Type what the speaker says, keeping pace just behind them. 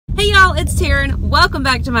y'all, it's Taren. Welcome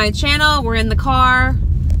back to my channel. We're in the car,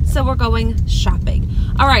 so we're going shopping.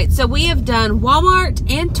 All right, so we have done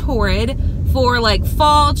Walmart and Torrid for like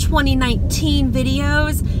fall 2019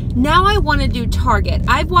 videos. Now I want to do Target.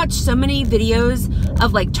 I've watched so many videos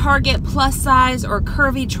of like Target plus size or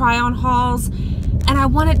curvy try on hauls, and I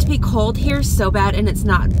want it to be cold here so bad, and it's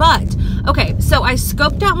not. But okay, so I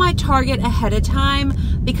scoped out my Target ahead of time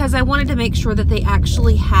because I wanted to make sure that they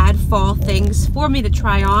actually had fall things for me to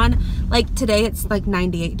try on. Like today it's like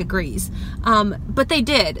 98 degrees, but they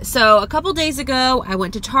did. So a couple days ago I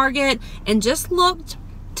went to Target and just looked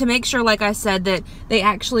to make sure, like I said, that they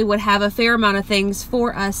actually would have a fair amount of things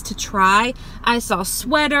for us to try. I saw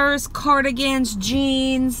sweaters, cardigans,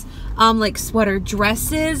 jeans, like sweater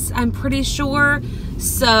dresses, I'm pretty sure.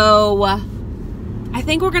 So I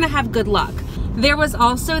think we're gonna have good luck. There was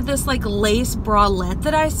also this like lace bralette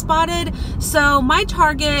that I spotted. So my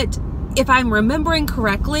Target, if I'm remembering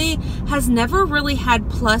correctly, has never really had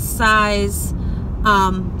plus size,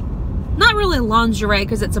 not really lingerie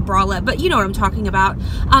because it's a bralette, but you know what I'm talking about.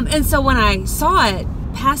 And so when I saw it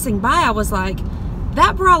passing by, I was like,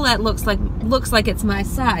 that bralette looks like it's my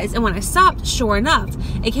size. And when I stopped, sure enough,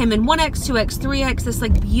 it came in 1X, 2X, 3X, this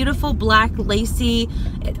like beautiful black lacy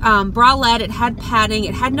bralette. It had padding,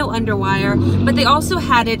 it had no underwire, but they also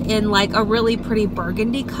had it in like a really pretty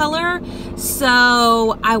burgundy color.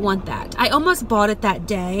 So I want that. I almost bought it that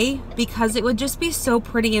day because it would just be so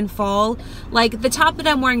pretty in fall. Like the top that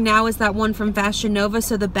I'm wearing now is that one from Fashion Nova,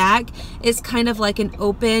 so the back is kind of like an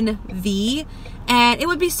open V. And it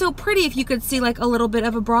would be so pretty if you could see like a little bit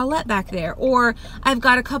of a bralette back there. Or I've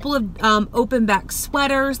got a couple of open back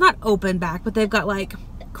sweaters, not open back, but they've got like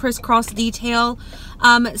crisscross detail.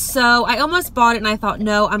 So I almost bought it and I thought,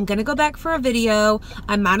 no, I'm gonna go back for a video.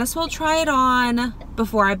 I might as well try it on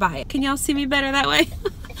before I buy it. Can y'all see me better that way? I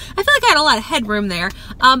feel like I had a lot of headroom there,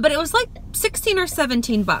 but it was like 16 or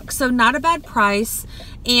 17 bucks, so not a bad price.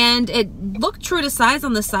 And it looked true to size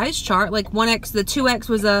on the size chart. Like 1X, the 2X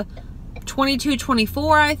was a 22,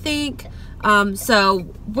 24, I think.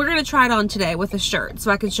 So we're gonna try it on today with a shirt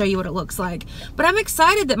so I can show you what it looks like. But I'm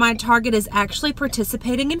excited that my Target is actually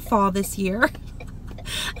participating in fall this year.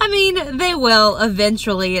 I mean, they will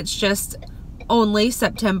eventually. It's just only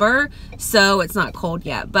September, so it's not cold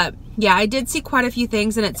yet. But yeah, I did see quite a few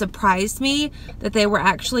things, and it surprised me that they were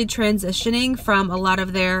actually transitioning from a lot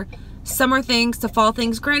of their summer things to fall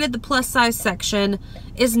things. Granted, the plus size section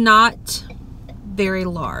is not very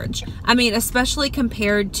large. I mean, especially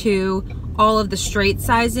compared to all of the straight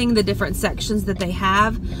sizing, the different sections that they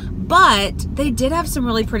have, but they did have some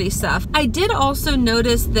really pretty stuff. I did also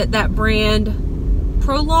notice that that brand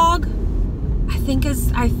Prologue, I think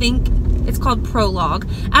it's called Prologue.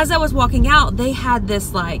 As I was walking out, they had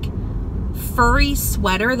this like furry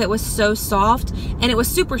sweater that was so soft, and it was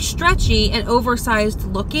super stretchy and oversized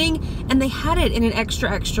looking, and they had it in an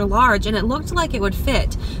extra large, and it looked like it would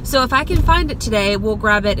fit. So if I can find it today, we'll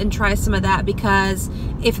grab it and try some of that, because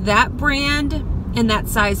if that brand and that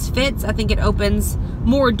size fits, I think it opens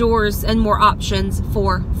more doors and more options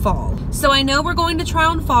for fall. So I know we're going to try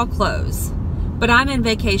on fall clothes, but I'm in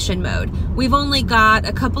vacation mode. We've only got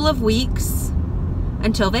a couple of weeks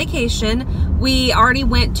until vacation. We already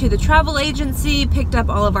went to the travel agency, picked up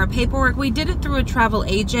all of our paperwork. We did it through a travel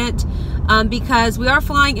agent because we are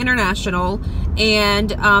flying international, and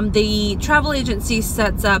the travel agency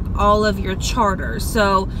sets up all of your charters.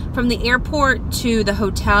 So from the airport to the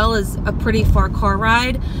hotel is a pretty far car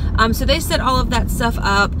ride. So they set all of that stuff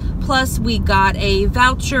up. Plus we got a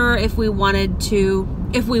voucher if we want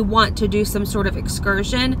to do some sort of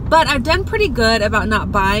excursion. But I've done pretty good about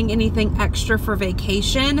not buying anything extra for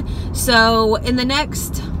vacation. So in the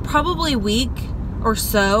next probably week or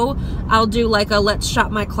so, I'll do like a let's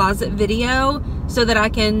shop my closet video so that I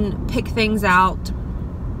can pick things out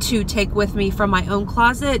to take with me from my own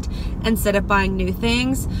closet instead of buying new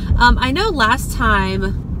things. I know last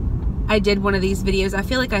time I did one of these videos, I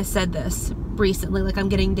feel like I said this recently, like I'm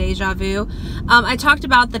getting deja vu. I talked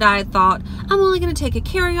about that I thought I'm only going to take a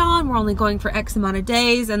carry-on, we're only going for X amount of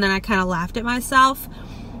days, and then I kind of laughed at myself.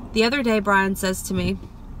 The other day Brian says to me,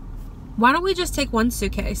 why don't we just take one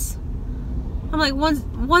suitcase? I'm like,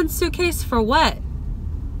 one suitcase for what?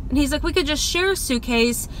 And he's like, we could just share a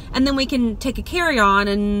suitcase and then we can take a carry-on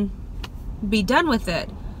and be done with it.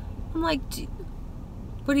 I'm like,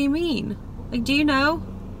 what do you mean? Like, do you know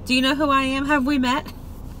who I am? Have we met?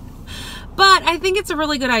 But I think it's a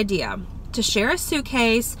really good idea to share a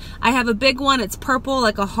suitcase. I have a big one. It's purple,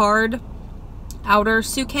 like a hard outer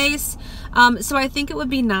suitcase. So I think it would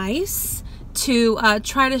be nice to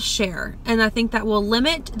try to share, and I think that will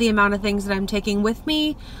limit the amount of things that I'm taking with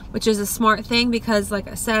me, which is a smart thing because, like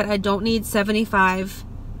I said, I don't need 75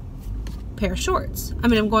 pair of shorts. I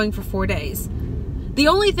mean, I'm going for 4 days. The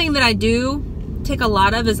only thing that I do take a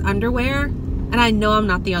lot of is underwear, and I know I'm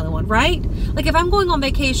not the only one, right? Like if I'm going on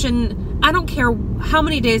vacation, I don't care how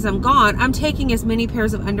many days I'm gone, I'm taking as many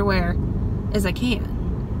pairs of underwear as I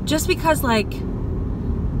can. Just because, like,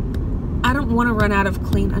 I don't want to run out of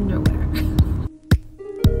clean underwear.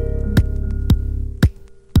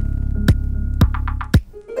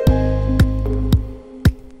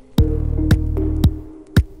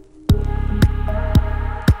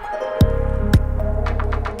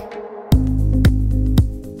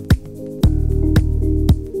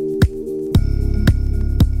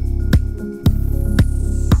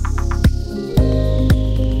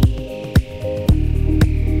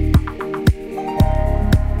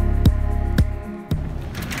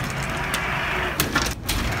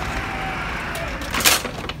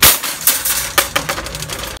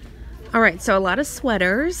 All right, so a lot of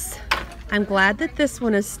sweaters. I'm glad that this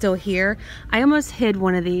one is still here. I almost hid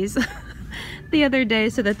one of these the other day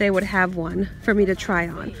so that they would have one for me to try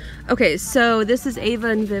on. Okay, so this is Ava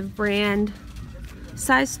and Viv brand,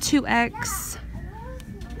 size 2X.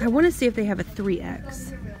 I want to see if they have a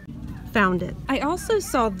 3X. Found it. I also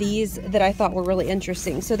saw these that I thought were really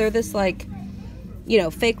interesting. So they're this, like, you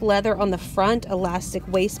know, fake leather on the front, elastic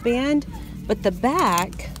waistband, but the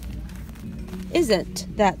back isn't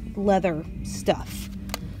that leather stuff.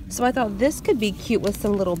 So I thought this could be cute with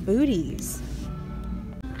some little booties.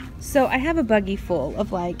 So I have a buggy full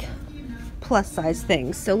of like plus size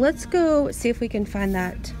things. So let's go see if we can find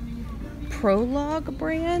that Prologue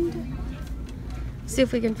brand. See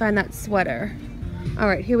if we can find that sweater. All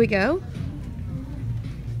right, here we go.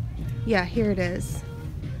 Yeah, here it is.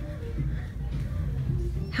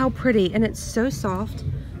 How pretty, and it's so soft.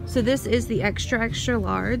 So this is the extra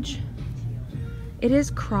large. It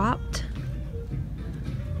is cropped,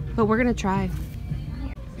 but we're gonna try.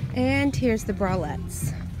 And here's the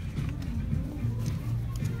bralettes.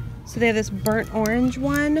 So they have this burnt orange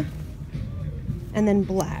one and then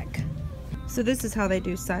black. So this is how they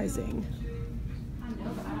do sizing.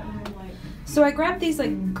 So I grabbed these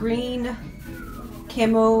like green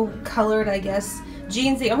camo colored, I guess,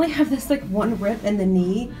 jeans. They only have this like one rip in the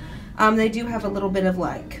knee. They do have a little bit of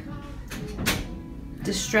like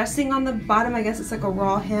distressing on the bottom. I guess it's like a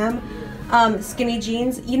raw hem. Skinny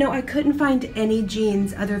jeans. You know, I couldn't find any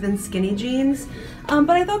jeans other than skinny jeans, but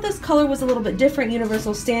I thought this color was a little bit different.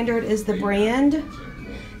 Universal Standard is the brand.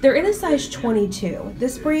 They're in a size 22.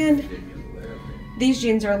 This brand, these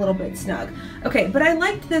jeans are a little bit snug. Okay, but I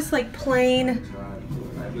liked this like plain,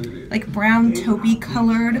 like brown taupey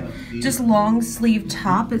colored, just long sleeve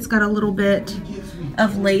top. It's got a little bit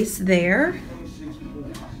of lace there.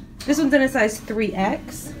 This one's in a size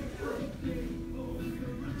 3X.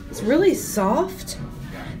 It's really soft.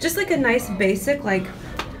 Just like a nice basic like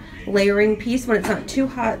layering piece when it's not too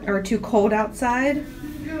hot or too cold outside.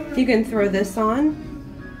 You can throw this on.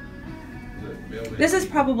 This is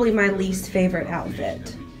probably my least favorite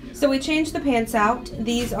outfit. So we changed the pants out.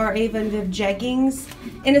 These are Ava and Viv jeggings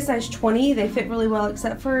in a size 20. They fit really well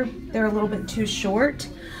except for they're a little bit too short.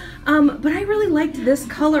 But I really liked this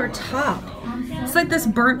color top. It's like this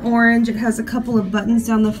burnt orange. It has a couple of buttons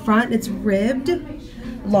down the front. It's ribbed,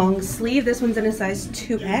 long sleeve. This one's in a size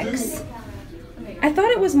 2X. I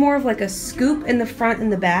thought it was more of like a scoop in the front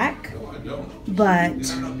and the back,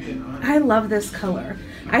 but I love this color.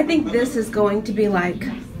 I think this is going to be like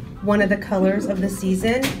one of the colors of the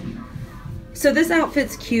season. So this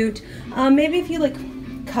outfit's cute. Maybe if you like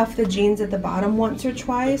cuff the jeans at the bottom once or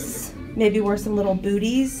twice, maybe wear some little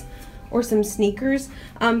booties or some sneakers.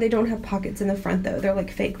 They don't have pockets in the front though. They're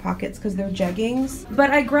like fake pockets because they're jeggings.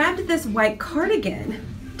 But I grabbed this white cardigan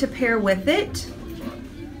to pair with it.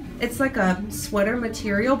 It's like a sweater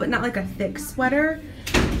material, but not like a thick sweater.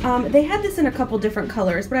 They had this in a couple different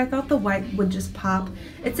colors, but I thought the white would just pop.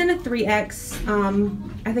 It's in a 3X.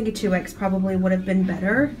 I think a 2X probably would have been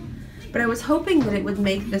better. But I was hoping that it would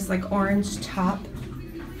make this like orange top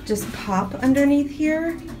just pop underneath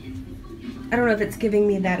here. I don't know if it's giving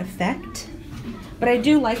me that effect, but I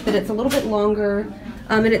do like that it's a little bit longer,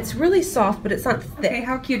 and it's really soft, but it's not thick.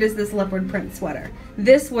 How cute is this leopard print sweater?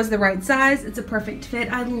 This was the right size. It's a perfect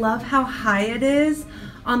fit. I love how high it is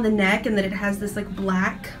on the neck and that it has this like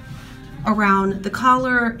black around the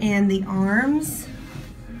collar and the arms.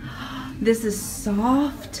 This is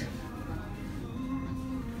soft.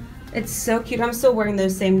 It's so cute. I'm still wearing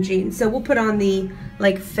those same jeans. So we'll put on the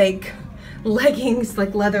like fake leggings,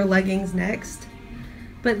 like leather leggings next.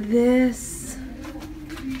 But this,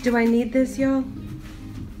 Do I need this, y'all?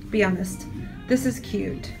 Be honest. This is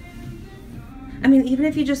cute. I mean, even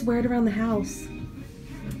if you just wear it around the house.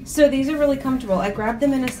 So these are really comfortable. I grabbed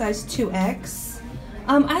them in a size 2X.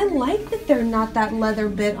 I like that they're not that leather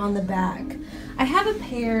bit on the back. I have a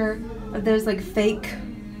pair of those like fake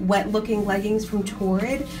wet looking leggings from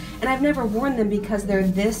Torrid, and I've never worn them because they're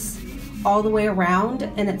this all the way around,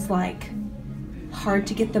 and it's like hard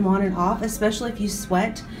to get them on and off, especially if you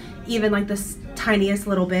sweat even like the tiniest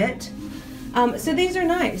little bit. So these are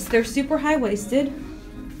nice. They're super high-waisted.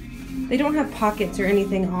 They don't have pockets or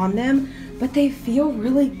anything on them, but they feel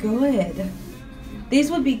really good.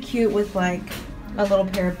 These would be cute with like a little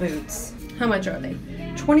pair of boots. How much are they?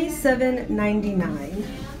 $27.99.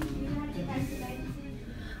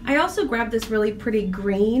 I also grabbed this really pretty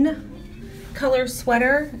green color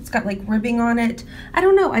sweater. It's got like ribbing on it. I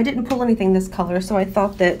don't know, I didn't pull anything this color, so I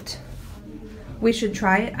thought that we should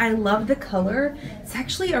try it. I love the color. It's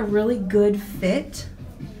actually a really good fit.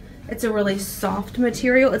 It's a really soft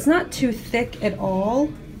material. It's not too thick at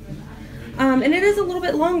all. And it is a little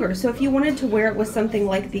bit longer, so if you wanted to wear it with something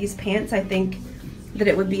like these pants, I think that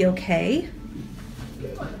it would be okay.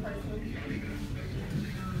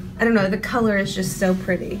 I don't know, the color is just so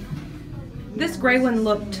pretty. This gray one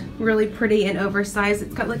looked really pretty and oversized.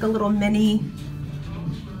 It's got like a little mini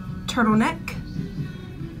turtleneck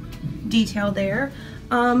detail there.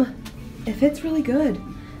 It fits really good.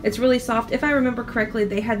 It's really soft. If I remember correctly,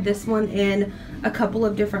 they had this one in a couple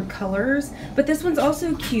of different colors, but this one's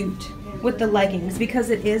also cute with the leggings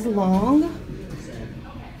because it is long.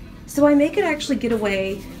 So I may could actually get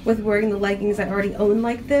away with wearing the leggings I already own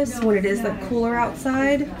like this when it is like cooler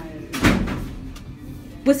outside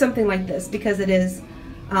with something like this because it is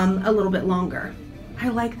a little bit longer. I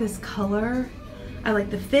like this color. I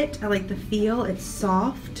like the fit. I like the feel. It's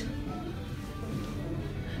soft.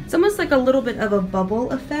 It's almost like a little bit of a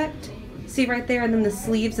bubble effect. See right there? And then the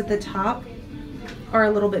sleeves at the top are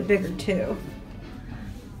a little bit bigger too.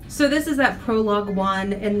 So this is that Prologue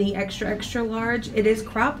one in the extra large. It is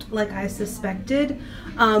cropped like I suspected,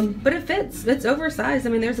 but it fits. It's oversized. I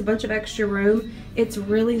mean, there's a bunch of extra room. It's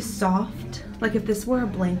really soft. Like if this were a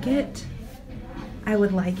blanket, I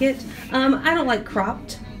would like it. I don't like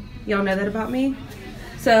cropped. Y'all know that about me.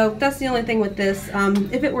 So that's the only thing with this.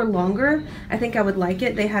 If it were longer, I think I would like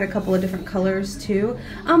it. They had a couple of different colors too.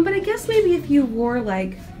 But I guess maybe if you wore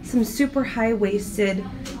like some super high-waisted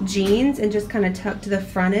jeans and just kind of tucked the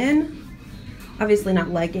front in, obviously not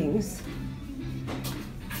leggings,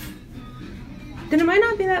 then it might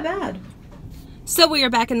not be that bad. So we are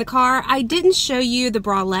back in the car. I didn't show you the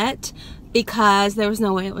bralette because there was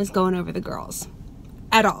no way it was going over the girls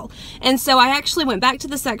at all. And so I actually went back to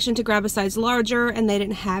the section to grab a size larger and they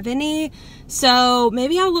didn't have any. So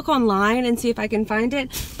maybe I'll look online and see if I can find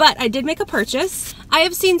it. But I did make a purchase. I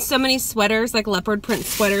have seen so many sweaters, like leopard print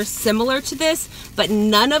sweaters similar to this, but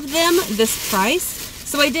none of them this price.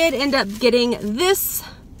 So I did end up getting this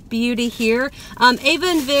beauty here. Ava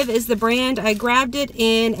and Viv is the brand. I grabbed it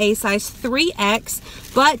in a size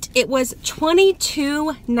 3X, but it was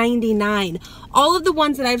 $22.99. All of the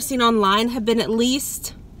ones that I've seen online have been at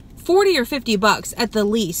least 40 or 50 bucks at the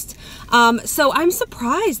least. So I'm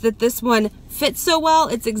surprised that this one fits so well.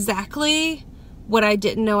 It's exactly what I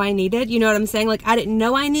didn't know I needed. You know what I'm saying? Like I didn't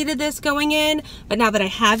know I needed this going in, but now that I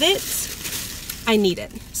have it, I need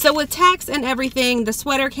it. So with tax and everything, the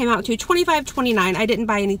sweater came out to $25.29. I didn't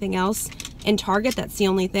buy anything else in Target. That's the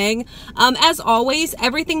only thing. As always,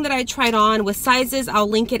 everything that I tried on with sizes, I'll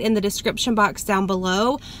link it in the description box down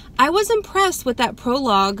below. I was impressed with that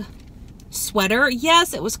Prologue sweater.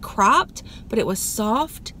 Yes, it was cropped, but it was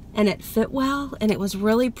soft and it fit well and it was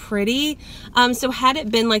really pretty. So had it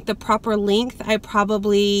been like the proper length, I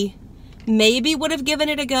probably maybe would have given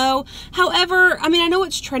it a go. However, I mean, I know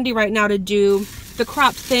it's trendy right now to do the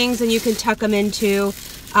cropped things and you can tuck them into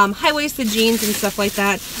high-waisted jeans and stuff like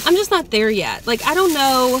that. I'm just not there yet. Like, I don't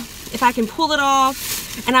know if I can pull it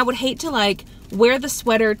off, and I would hate to like wear the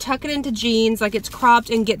sweater, tuck it into jeans like it's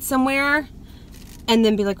cropped and get somewhere and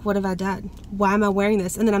then be like, what have I done? Why am I wearing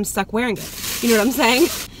this? And then I'm stuck wearing it. You know what I'm saying?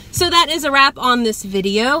 So that is a wrap on this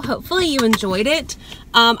video. Hopefully you enjoyed it.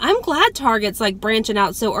 I'm glad Target's like branching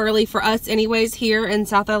out so early for us anyways here in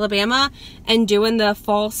South Alabama and doing the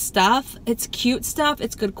fall stuff. It's cute stuff.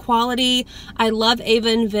 It's good quality. I love Ava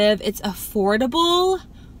and Viv. It's affordable,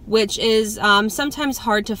 which is sometimes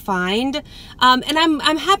hard to find. And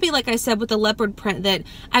I'm happy, like I said, with the leopard print that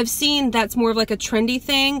I've seen that's more of like a trendy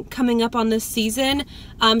thing coming up on this season.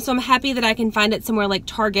 So I'm happy that I can find it somewhere like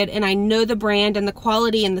Target and I know the brand and the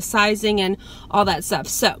quality and the sizing and all that stuff.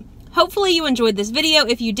 So hopefully you enjoyed this video.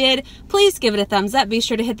 If you did, please give it a thumbs up. Be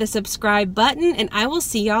sure to hit the subscribe button, and I will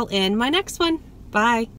see y'all in my next one. Bye.